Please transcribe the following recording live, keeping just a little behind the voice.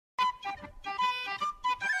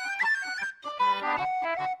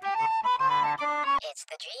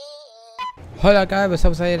Halo guys,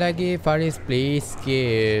 bersama saya lagi Faris Plays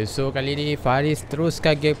Game. So kali ni Faris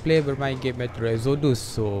teruskan gameplay bermain game Metro Exodus.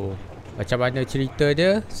 So macam mana cerita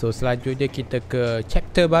dia? So selanjutnya kita ke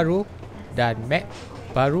chapter baru dan map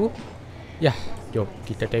baru. Ya, jom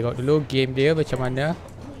kita tengok dulu game dia macam mana.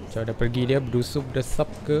 Macam mana pergi dia, berdusuk,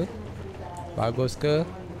 berdesap ke? Bagus ke?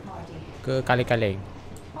 Ke kaleng-kaleng?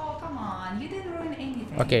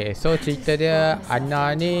 Okay, so cerita dia,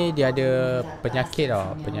 Anna ni dia ada penyakit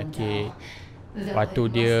tau. Penyakit waktu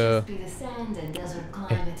dia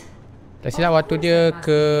tak silap, waktu dia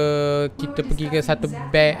kita pergi ke satu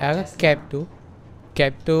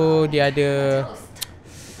camp tu dia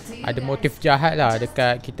ada motif jahat lah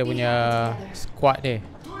dekat kita punya squad ni.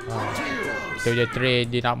 Kita punya train,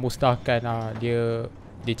 dia nak musnahkan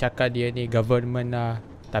dia cakap dia ni government lah,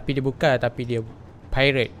 tapi dia bukan, tapi dia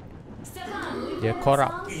pirate. Dia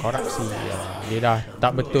korupsi. Dia dah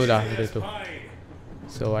tak betul lah benda tu.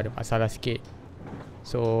 So ada masalah sikit.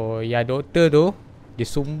 So ya, doktor tu dia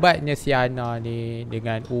sumbatnya si Anna ni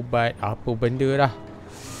dengan ubat apa benda lah.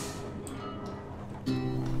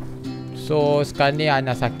 So sekarang ni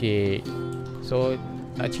Anna sakit. So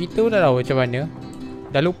nak cerita pun dah tahu macam mana.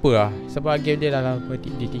 Dah lupa lah sebab game dia dah lama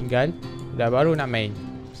ditinggal. Dah baru nak main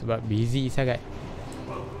sebab busy sangat.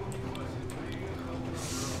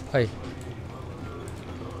 Hai.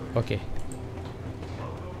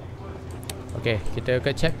 Okay, kita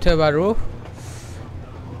ke chapter baru.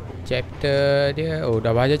 Chapter dia, oh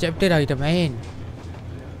dah banyak chapter dah kita main.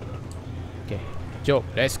 Okay, jom,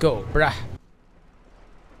 let's go, brah.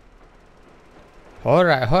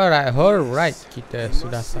 Alright. Kita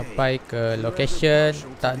sudah sampai ke location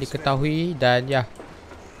tak diketahui dan ya,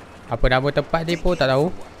 apa nama tempat dia pun tak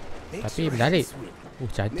tahu. Tapi menarik.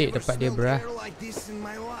 Cantik tempat dia, brah.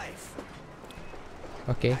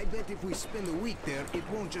 Okay.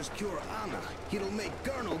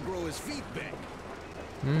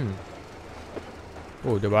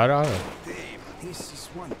 Oh, dia barang ke?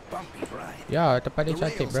 Ya, tempat dia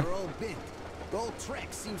cantik, bro.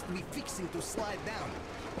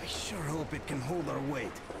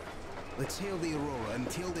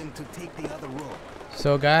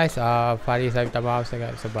 So guys, Faris saya minta maaf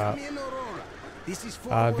sangat sebab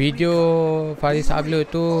video Faris upload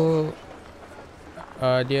tu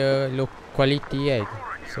dia low quality kan.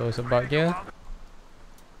 So sebabnya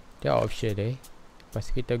dia option lepas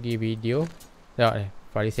kita pergi video, tengok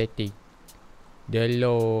Faris setting dia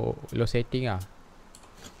low setting lah.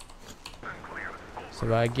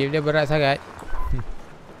 Sebab game dia berat sangat.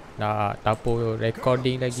 Nak tampung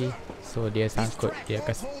recording lagi, so dia sangkut, dia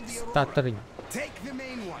akan stuttering.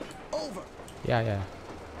 Ya.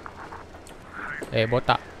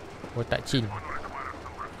 Botak chin.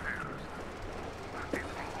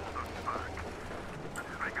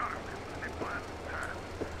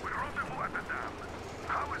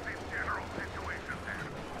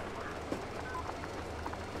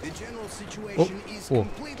 Oh,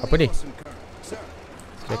 apa ni?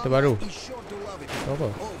 Kereta baru. Apa?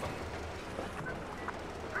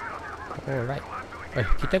 Alright.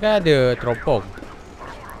 Kita kan ada teropong.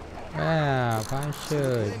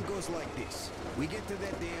 Function.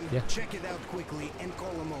 Ya.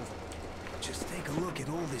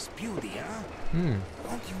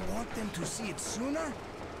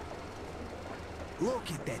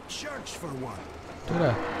 Tu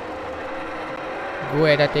dah.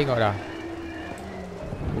 Gue dah tengok dah.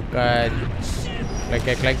 Bukan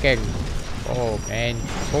kelengkeng. Oh man.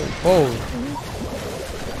 Oh.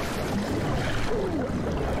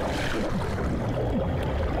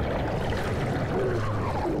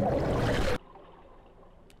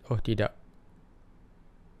 Oh tidak.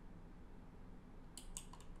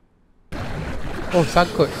 Oh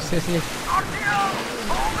sangkut. Sini.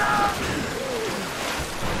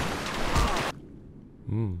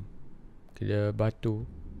 Kena batu.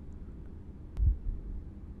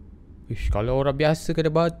 Kalau orang biasa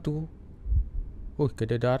kena batu,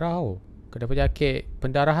 kena darah tau. Kena penyakit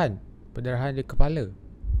pendarahan di kepala.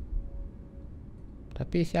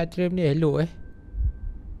 Tapi si Adrian ni elok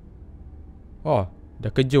Oh,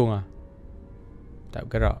 dah kejung lah,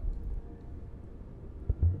 tak bergerak.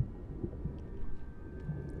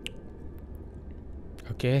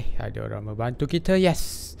 Okay, ada orang membantu kita.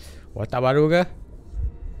 Yes. Watak baru ke?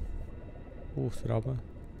 Seram lah.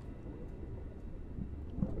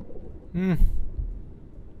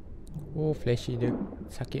 Flashy dia.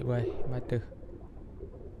 Sakit boy mata.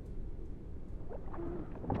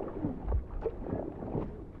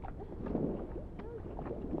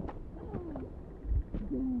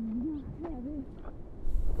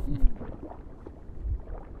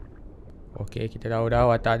 Okay, kita tahu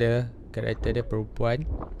dah watak dia. Karakter dia perempuan.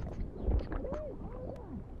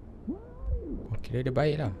 Kira dia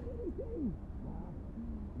baik lah.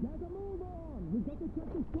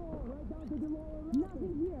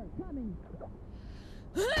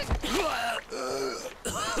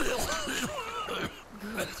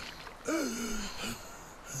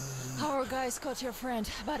 Our guys caught your friend,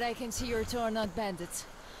 but I can see your two are not bandits.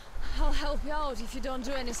 I'll help you out if you don't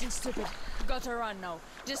do anything stupid. Gotta run now.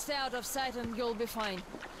 Just stay out of sight and you'll be fine.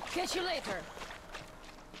 Catch you later.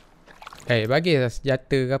 Bagi lah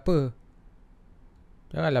senjata ke apa.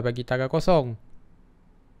 Janganlah bagi tangan kosong.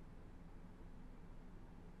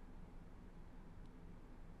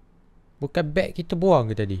 Bukan beg kita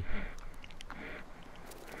buang ke tadi?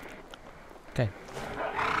 Kan?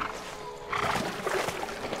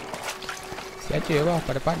 Siapa lah,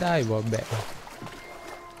 pandai-pandai buang beg lah.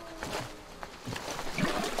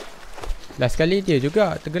 Last kali dia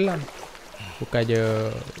juga tenggelam. Bukan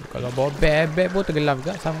je kalau bawa beg pun tenggelam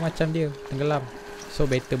juga. Sama macam dia tenggelam. So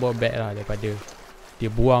better bawa beg lah daripada dia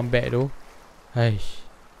buang beg tu. Haish.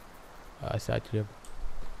 Asal tu dia.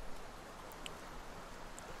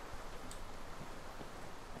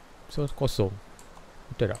 So kosong.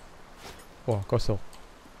 Betul tak? Wah kosong.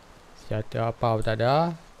 Senjata apa pun tak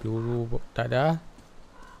ada. Peluru pun tak ada.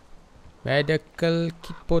 Medical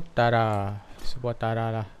kit pun tak ada. Sebuah tak ada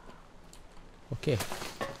lah. Okay.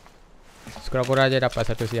 Sekurang-kurang je dapat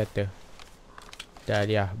satu senjata. Dah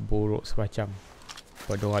dia buruk semacam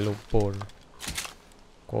pedungan lumpur.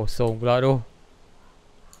 Kosong pula tu.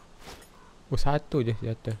 Oh satu je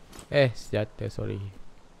senjata. Senjata sorry.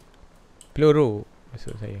 Peluru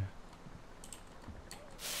maksud saya.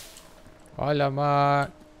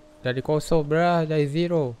 Alamak. Dari kosong brah. Dari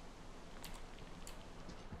zero.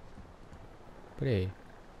 Pray.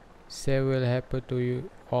 Say will happen to you.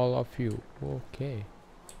 All of you. Okay.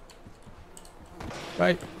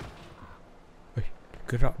 Baik.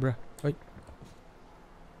 Gerak brah. Baik.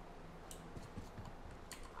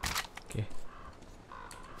 Okay.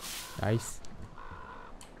 Nice.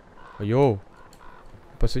 Ayo.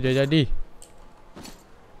 Apa sudah jadi?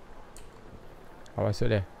 Apa maksud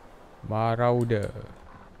dia? Marauder.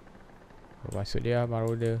 Apa maksud dia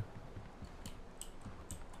Marauder?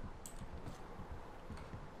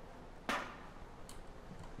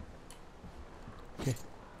 Okay.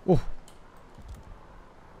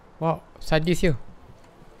 Wow, sadis ya.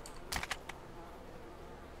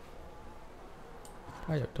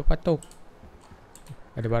 Ayo, tu patung.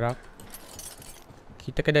 Ada barang.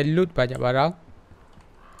 Kita kena loot banyak barang.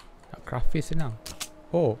 Nak craft senang.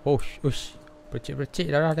 Ush.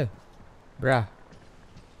 Percik-percik darah dia. Brah.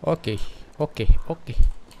 Okay.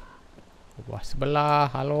 Wah, sebelah.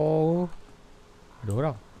 Halo. Ada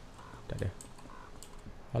orang? Tak ada.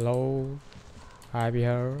 Halo. Hi,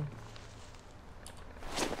 here.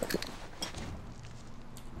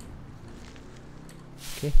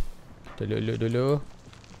 Okay. Kita loot dulu.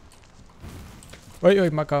 Oi,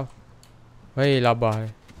 mak kau. Oi, labah.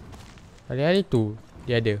 Hari-hari tu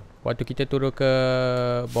dia ada. Waktu kita turun ke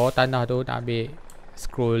bawah tanah tu nak ambil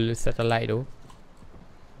scroll satellite tu,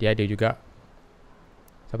 dia ada juga.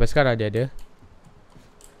 Sampai sekarang dia ada.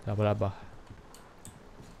 Labah-labah.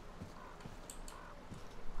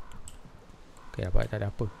 Okay, dapat tak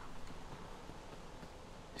ada apa.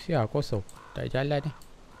 Siap, kosong. Tak jalan ni.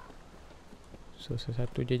 So,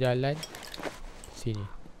 satu je jalan. Sini.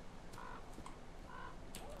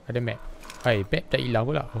 Ada map. Map tak hilang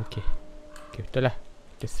pula. Okay, betul lah.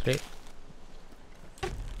 Kita straight.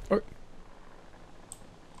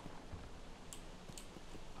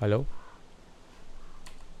 Hello.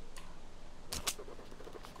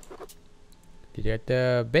 Dia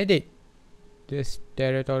kata bandit. This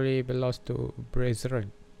territory belongs to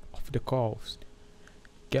brethren of the cause.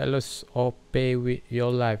 Get lost or pay with your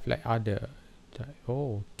life like other.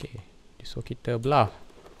 Oh, okay. So kita belah.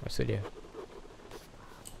 Maksud dia.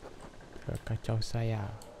 Kacau saya.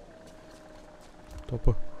 Tu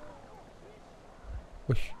apa?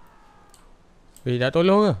 Uish. Nak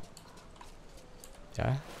tolong ke?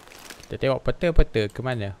 Ya. Kita tengok peta-peta ke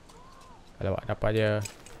mana. Alamak, dapat dia.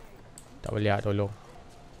 Tak boleh nak tolong.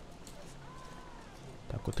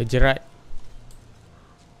 Takut terjerat.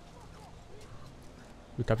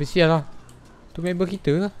 Tapi sial lah. Tu member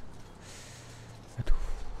kita lah. Aduh.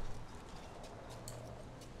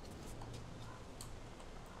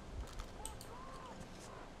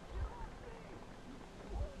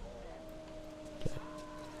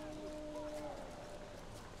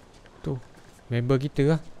 Tu member kita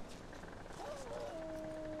lah.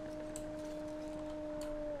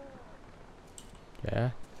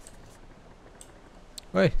 Ya.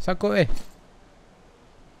 Oi, sangkut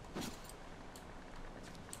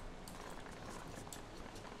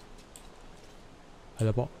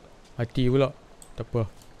Alamak, mati pula. Tak apa.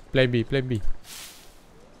 Plan B, plan B.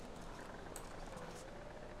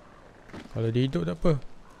 Kalau dia hidup tak apa.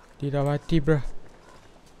 Dia dah mati bro.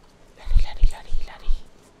 Lari.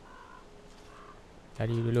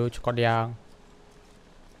 Lari dulu cukup diang.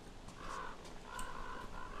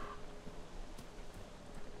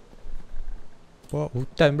 Wah,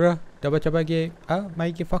 hutan bro. Dah baca bagi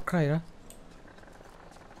main game Far Cry lah.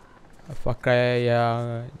 Far Cry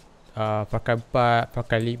yang Far Cry 4, Far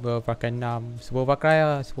Cry 5, Far Cry 6. Semua Far Cry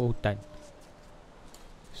lah, semua hutan.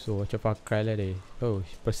 So macam Far Cry lah dia. Oh,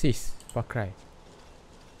 persis Far Cry.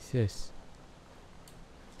 Yes.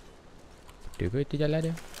 Dia ke itu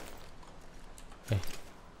jalan dia?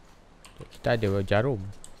 Kita ada jarum.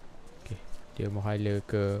 Okay. Dia mau hala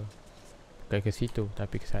ke, bukan ke situ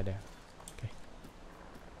tapi ke sana. Okay.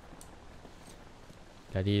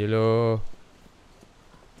 Lari dulu.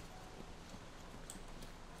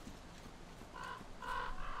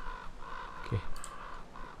 Okay.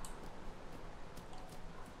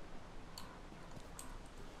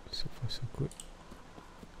 So far so good.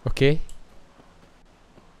 Okay.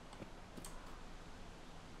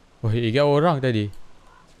 Oh, ingat orang tadi.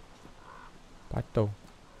 Patung.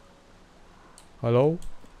 Hello?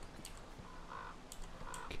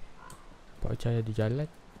 Okay. Nampak macam ada di jalan.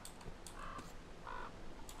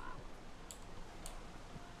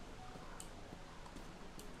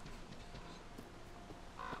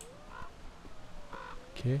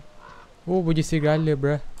 Okay. Oh, bunyi serigala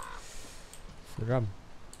bruh. Seram.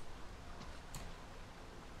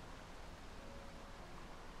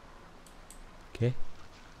 Okay.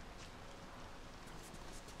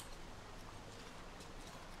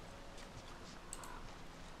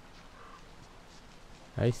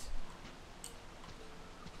 Nice.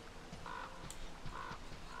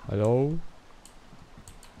 Hello.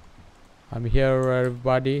 I'm here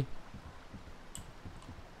everybody.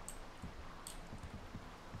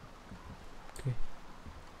 Okay.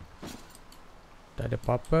 Tak ada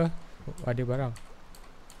apa-apa. Oh, ada barang.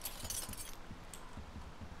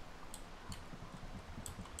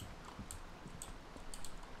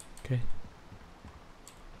 Okay.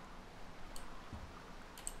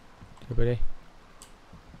 Coba deh.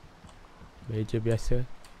 Meja biasa.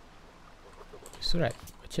 Surat.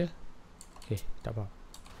 Baca. Okay, tak apa.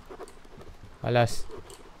 Malas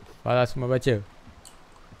semua baca.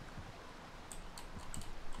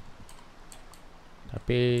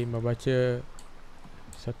 Tapi membaca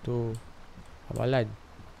satu amalan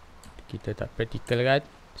kita tak praktikal kan.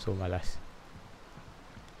 So malas.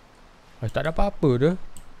 Tak ada apa-apa dah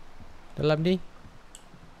dalam ni.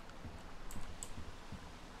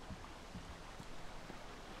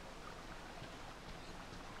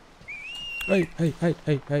 Hey.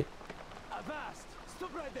 Avast!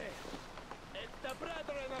 Stop right there! It's the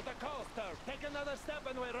brethren of the coaster! Take another step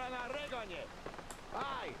and we run our rig on you!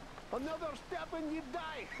 Aye! Another step and you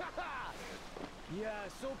die!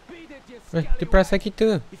 Yeah, so beat it, you Dia perasan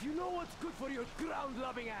kita. If you know what's good for your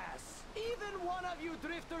ground-loving ass! Even one of you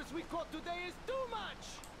drifters we caught today is too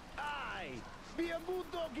much! Aye! Be a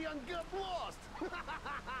bulldoggy and get lost!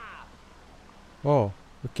 Oh,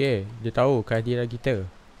 okay. Dia tahu kehadiran kita.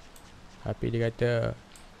 Tapi dia kata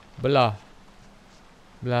belah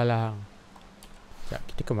lah. Sekejap,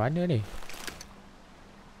 kita ke mana ni?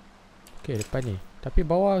 Okay, depan ni. Tapi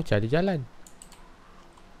bawah macam ada jalan.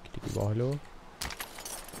 Kita ke bawah dulu.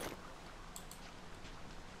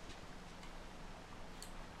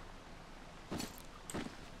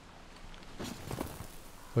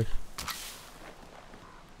 Oi.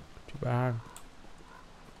 Cuba.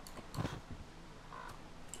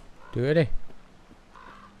 Dia deh.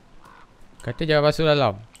 Kata jangan masuk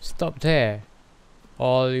dalam. Stop there.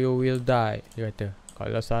 All you will die. Dia kata.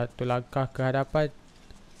 Kalau satu langkah ke hadapan,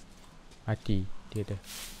 mati. Dia kata.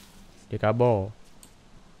 Dia kabur.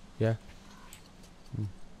 Ya.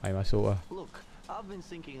 Mari masuk lah. Look, I've been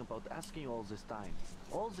thinking about asking all this time.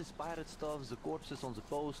 All this pirate stuff, the corpses on the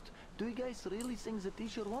post. Do you guys really think the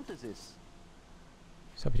teacher wanted this?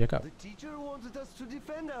 Siapa cakap? The teacher wanted us to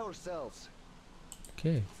defend ourselves.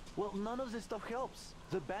 Okay. Well, none of this stuff helps.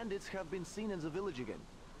 The bandits have been seen in the village again.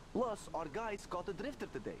 Plus, our guides caught a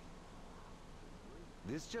drifter today.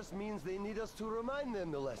 This just means they need us to remind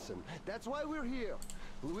them the lesson. That's why we're here.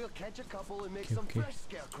 We'll catch a couple and make some fresh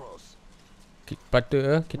scarecrows.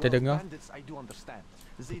 Patut kita dengar. Bandits, I do understand.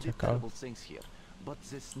 They did terrible things here. But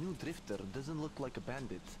this new drifter doesn't look like a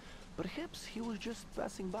bandit. Perhaps he was just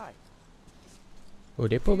passing by. Oh,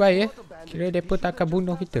 depa baik Kira depa tak akan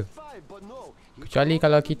bunuh kita. Kecuali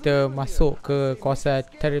kalau kita masuk ke kawasan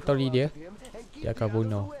teritori dia, dia akan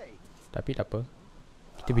bunuh. Tapi tak apa.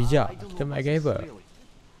 Kita bijak. Kita MacGyver.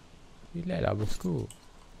 Relax lah bosku.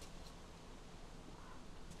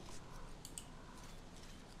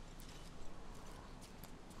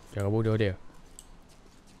 Jangan bodoh dia.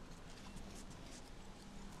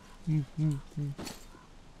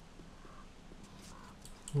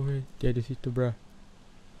 Oi, dia ada situ bro.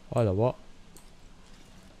 Alamak.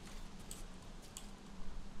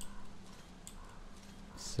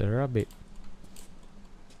 Serabit.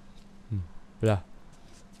 Belah.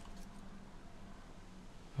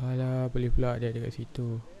 Alah, boleh pula dia dekat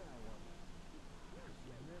situ.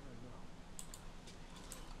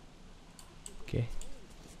 Okay.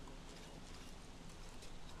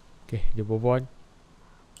 Okay, dia berbual.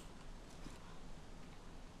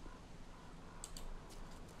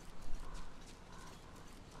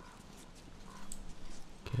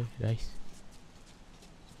 Okay, nice.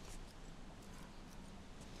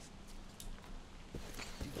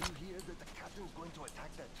 Did you hear that the captain's going to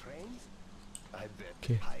attack that train? I bet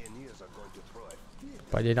Okay. pioneers are going to throw it.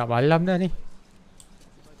 Nampak dia nak malam dah ni.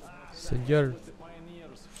 Sejar.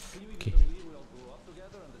 Okay.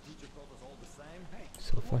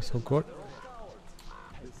 So far so good.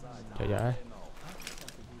 Sekejap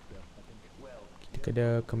kita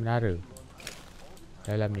kena ke menara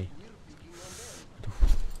dalam ni. Aduh,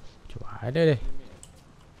 macam mana deh.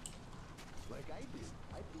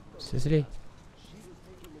 Seriously,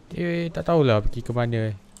 dia tak tahulah pergi ke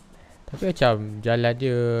mana. Tapi macam jalan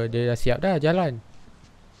dia dah siap dah jalan.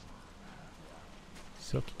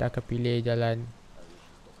 So kita akan pilih jalan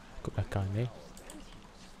ke belakang ni.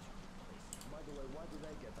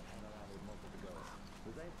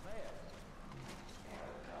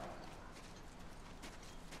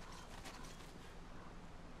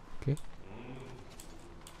 Okay.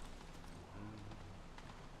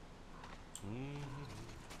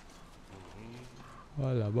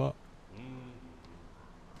 Alamak.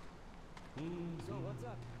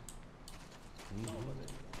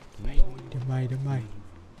 Demai.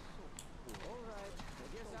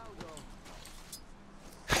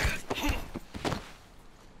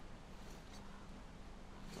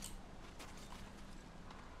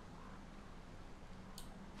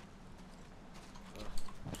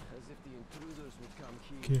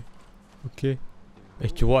 Okay.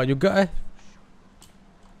 Cuak juga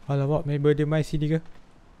Alamak, member dia main sini ke?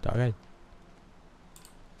 Tak kan?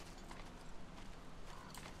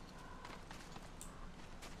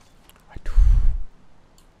 Aduh.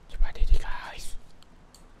 Cepat dia guys.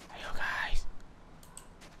 Ayo guys.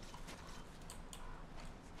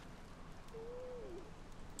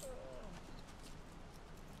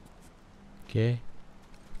 Okay.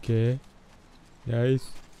 Nice.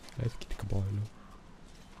 Kita ke bawah dulu.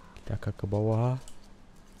 Kita akan ke bawah.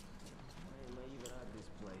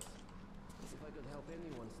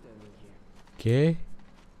 Okay.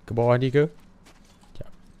 Ke bawah ni ke?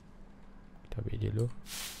 Sekejap. Kita ambil dia dulu.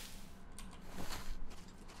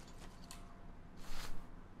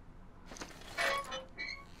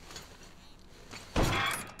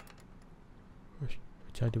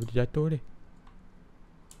 Macam dia boleh jatuh ni.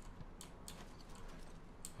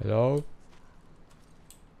 Hello?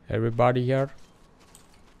 Everybody here?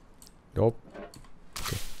 Nope.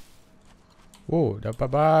 Okay. Oh,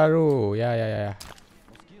 dapat baru. Ya.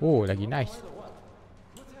 Oh, lagi nice.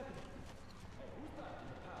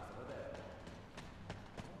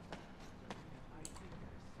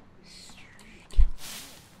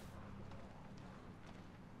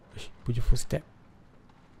 Punya footstep.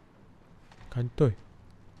 Kantoi.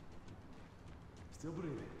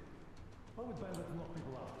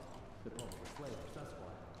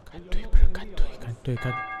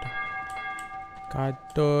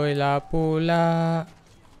 Kantoi lah pula.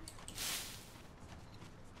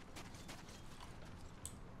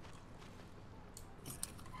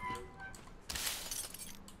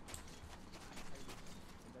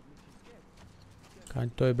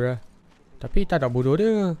 Kantoi bro. Tapi tak nak bodoh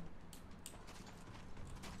dia.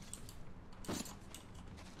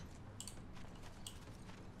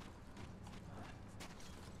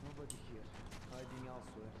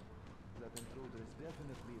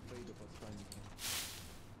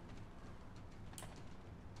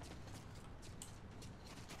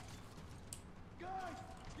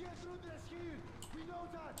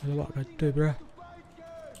 Alamak, kantoi bro.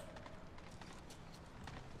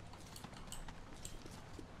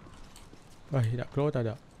 Wah, nak keluar tak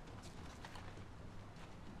ada?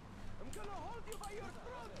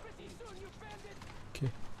 Okay.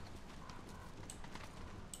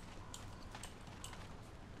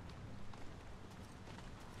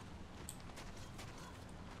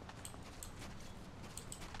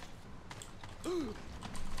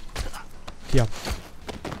 Diam.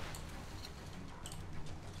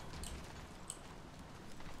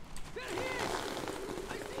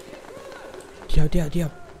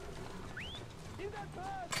 Diam.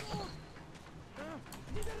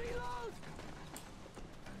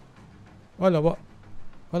 Alamak.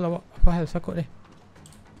 Alamak. Apa hal sakut ni?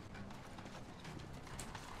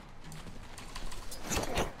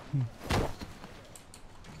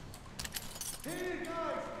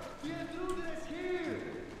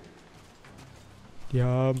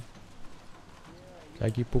 Diam.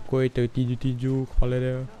 Lagi pukul tertiju-tiju kepala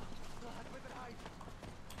dia.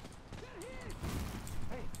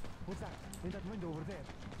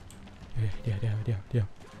 Diam.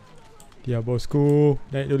 Diam bosku.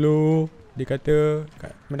 Naik dulu. Dia kata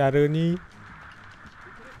kat menara ni.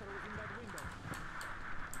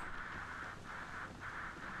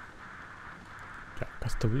 Sekejap,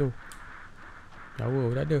 custom dulu.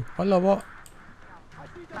 Jauh dah ada. Alamak. Come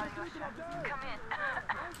in.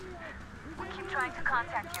 We keep trying to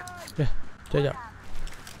contact you. Ya, sekejap.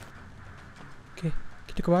 Okay,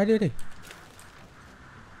 kita ke mana ni?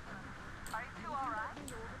 Are you two alright?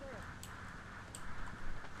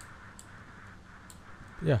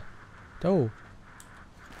 Ya, tahu.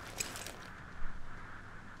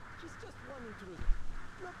 She's just one intruder.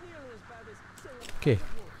 Not nearly as bad as saying Okay,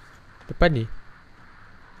 depan ni.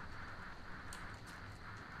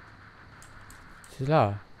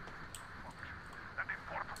 Salah.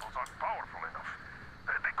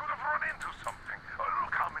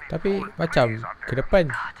 Tapi macam ke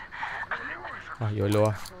depan. Ah,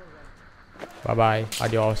 YOLO lah. Bye bye.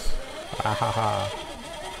 Adios. Hahaha.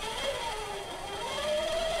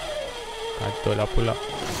 Kantul lah pula.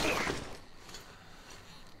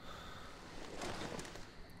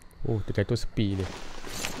 Oh, tergantung sepi dia.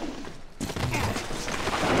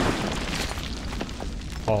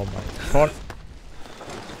 Oh my god.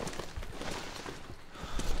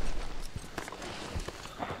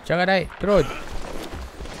 Jangan naik, turun.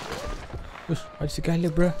 Ush, ada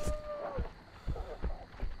segala bro.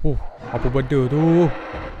 Oh, apa benda tu?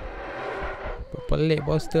 Pelik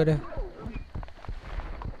monster dah.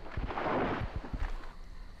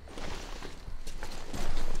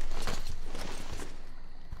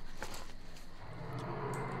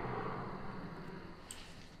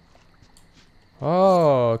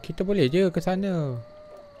 Oh, kita boleh je ke sana.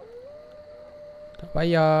 Tak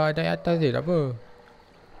payah naik atas je, tak apa.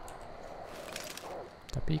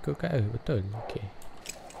 Tapi ikut kat betul. Okey.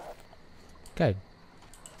 Kan?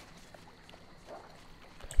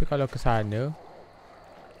 Tapi kalau ke sana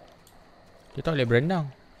dia tak boleh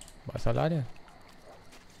berenang. Masalah dia.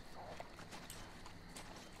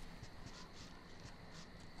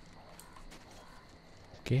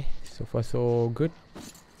 Okey, so far so good.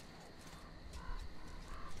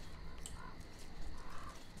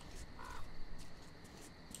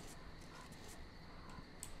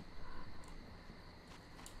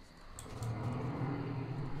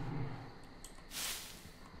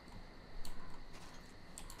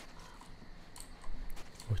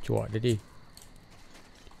 Oh, cuak tadi.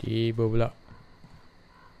 Tiba pula.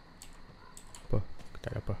 Apa?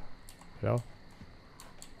 Tak ada apa. Hello?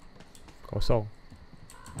 Kosong.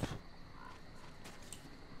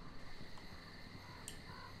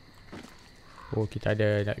 Oh, kita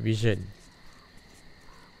ada night vision.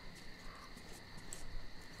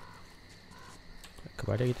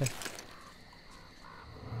 Kepada kita.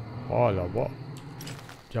 Oh, lawak.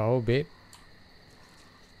 Jauh, babe.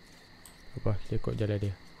 Apa? Kita ikut jalan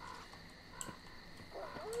dia.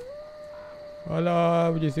 Alah,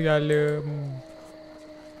 punya segala.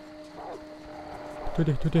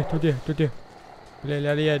 Tu dia. Boleh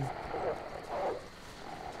larian.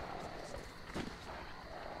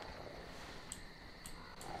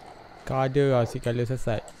 Kau ada lah segala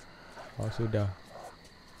sesat. Oh, sudah.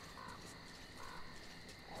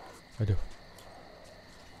 Aduh.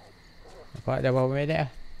 Nampak dah berapa minit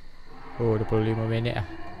lah? Oh, 25 minit lah.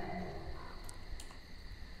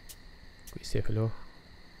 Quick save dulu.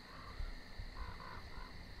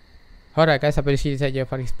 Alright guys, sampai di sini saja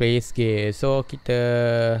Faris Plays Game. So kita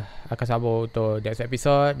akan sambung untuk next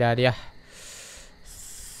episode. Dan ya,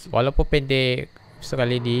 walaupun pendek episode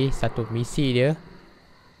kali ni, satu misi dia,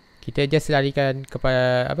 kita just larikan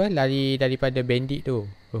kepada apa, lari daripada bandit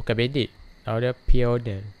tu. Bukan bandit, nama dia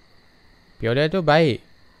pioneer. Pioneer tu baik.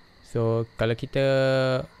 So kalau kita,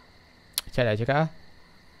 macam nak cakap lah,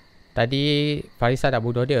 tadi Farisa nak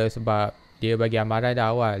bunuh dia sebab dia bagi amaran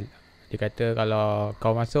dah awal. Dia kata kalau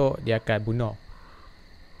kau masuk, dia akan bunuh.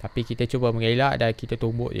 Tapi kita cuba mengelak dan kita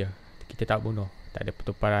tumbuk je. Kita tak bunuh. Tak ada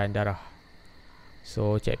pertumpahan darah.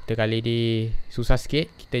 So chapter kali ni susah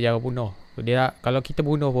sikit. Kita jangan bunuh. Dia, kalau kita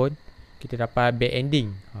bunuh pun, kita dapat bad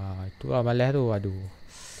ending. Itu lah malas tu. Aduh.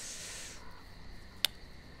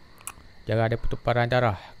 Jangan ada pertumpahan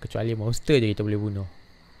darah. Kecuali monster je kita boleh bunuh.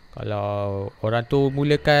 Kalau orang tu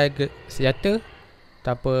mulakan senjata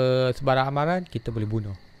tanpa sebarang amaran, kita boleh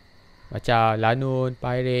bunuh. Macam lanun,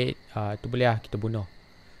 pirate, tu boleh lah kita bunuh.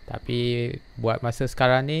 Tapi buat masa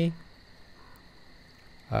sekarang ni,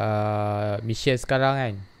 mission sekarang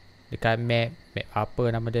kan, dekat map apa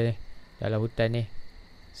nama dia ni, dalam hutan ni.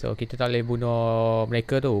 So kita tak boleh bunuh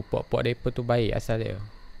mereka tu. Pok-pok mereka tu baik asal dia.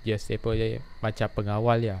 Just mereka je macam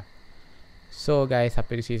pengawal dia. So guys,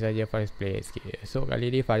 sampai di sini saja Faris play sikit. So kali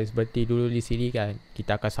ni Faris berhenti dulu di sini kan.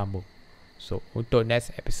 Kita akan sambung. So untuk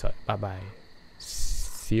next episode, bye bye.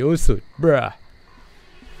 See you soon, bruh.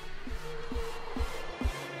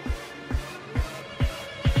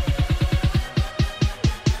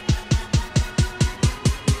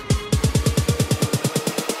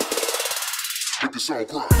 It's all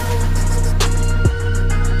crime.